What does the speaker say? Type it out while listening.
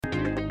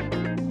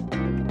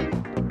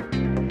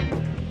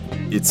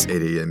It's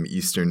 8 a.m.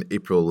 Eastern,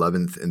 April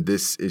 11th, and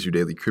this is your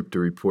daily crypto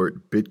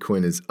report.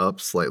 Bitcoin is up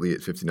slightly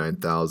at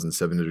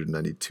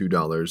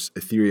 $59,792.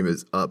 Ethereum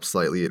is up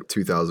slightly at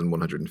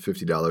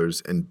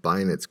 $2,150, and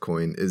Binance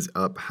Coin is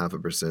up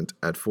 0.5%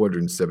 at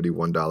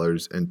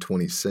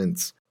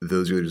 $471.20.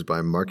 Those are leaders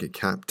by market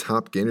cap.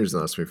 Top gainers in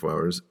the last 24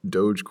 hours: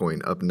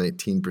 Dogecoin up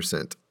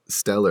 19%.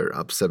 Stellar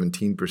up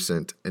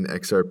 17%, and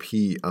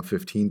XRP up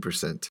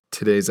 15%.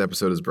 Today's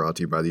episode is brought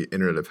to you by the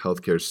Internet of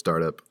Healthcare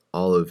startup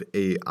Olive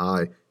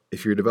AI.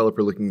 If you're a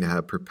developer looking to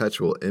have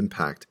perpetual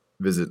impact,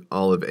 visit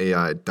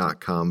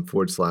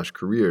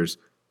oliveai.com/careers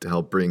to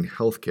help bring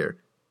healthcare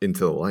into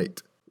the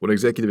light. One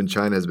executive in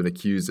China has been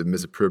accused of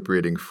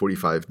misappropriating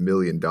 $45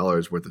 million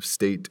worth of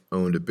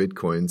state-owned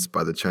bitcoins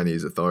by the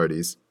Chinese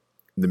authorities.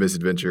 The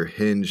misadventure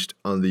hinged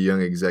on the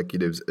young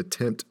executive's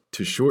attempt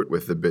to short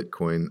with the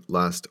Bitcoin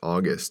last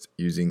August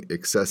using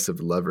excessive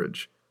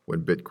leverage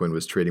when Bitcoin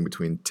was trading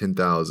between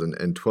 $10,000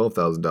 and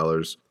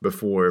 $12,000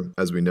 before,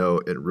 as we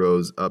know, it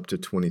rose up to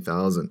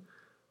 $20,000.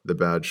 The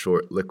bad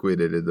short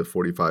liquidated the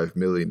 $45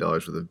 million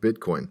worth of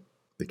Bitcoin.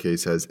 The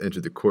case has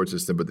entered the court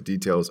system, but the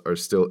details are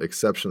still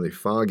exceptionally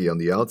foggy on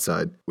the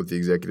outside, with the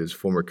executive's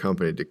former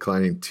company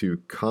declining to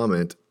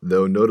comment,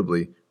 though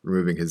notably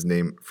removing his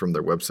name from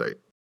their website.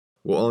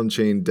 While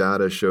on-chain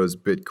data shows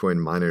Bitcoin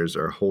miners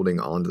are holding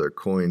on to their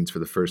coins for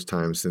the first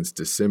time since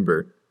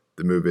December,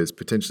 the move is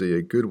potentially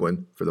a good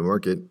one for the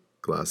market.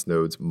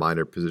 Glassnode's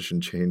miner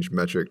position change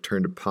metric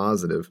turned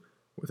positive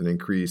with an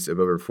increase of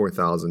over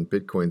 4,000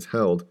 Bitcoins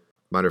held.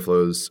 Miner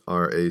flows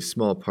are a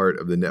small part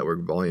of the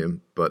network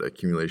volume, but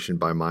accumulation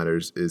by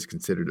miners is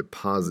considered a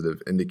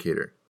positive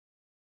indicator.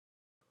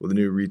 Well, the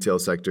new retail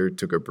sector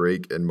took a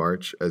break in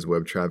March as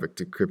web traffic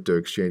to crypto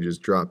exchanges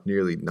dropped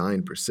nearly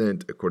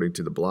 9%, according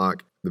to The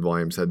Block. The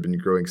volumes had been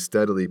growing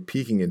steadily,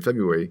 peaking in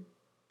February,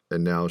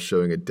 and now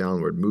showing a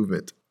downward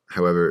movement.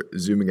 However,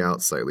 zooming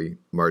out slightly,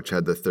 March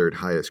had the third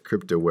highest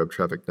crypto web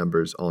traffic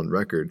numbers on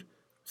record.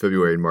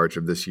 February and March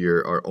of this year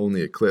are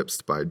only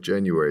eclipsed by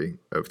January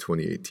of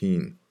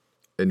 2018.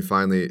 And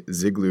finally,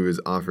 Ziglu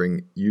is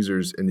offering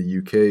users in the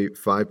UK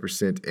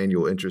 5%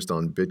 annual interest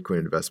on Bitcoin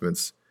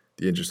investments.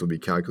 The interest will be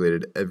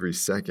calculated every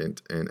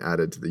second and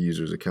added to the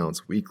user's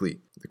accounts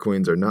weekly. The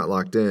coins are not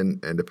locked in,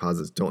 and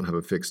deposits don't have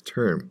a fixed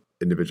term.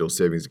 Individual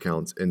savings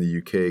accounts in the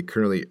UK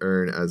currently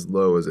earn as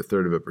low as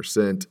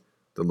 0.33%,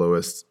 the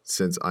lowest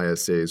since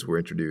ISAs were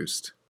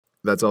introduced.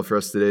 That's all for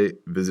us today.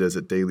 Visit us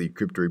at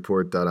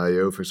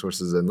dailycryptoreport.io for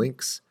sources and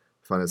links.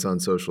 Find us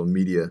on social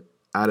media.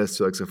 Add us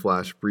to Alexa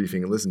Flash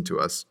Briefing and listen to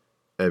us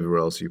everywhere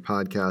else you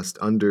podcast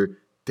under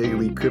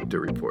Daily Crypto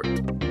Report.